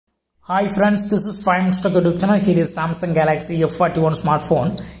Hi friends, this is 5 Mr. YouTube channel. Here is Samsung Galaxy F41 smartphone.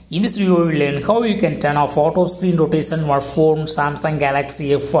 In this video, we will learn how you can turn off auto screen rotation on your phone Samsung Galaxy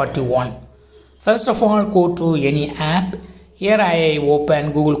F41. First of all, go to any app. Here I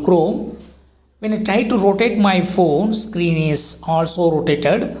open Google Chrome. When I try to rotate my phone, screen is also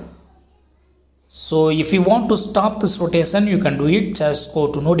rotated. So if you want to stop this rotation, you can do it. Just go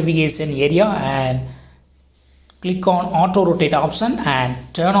to notification area and click on auto rotate option and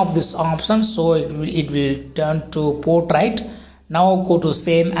turn off this option, so it will turn to portrait. Now go to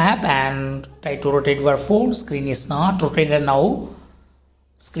same app and try to rotate your phone. Screen is not rotated now.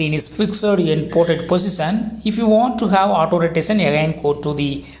 Screen is fixed in portrait position. If you want to have auto rotation, again go to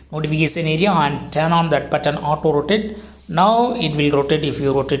the notification area and turn on that button auto rotate. Now it will rotate if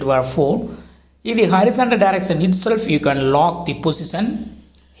you rotate your phone. In the horizontal direction itself, you can lock the position.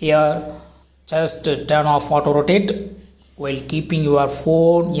 Here just turn off auto rotate while keeping your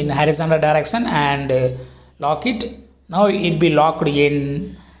phone in horizontal direction and lock it. Now it be locked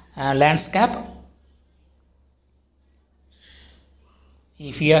in landscape.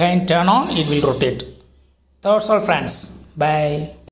 If you again turn on, it will rotate. That's all friends. Bye.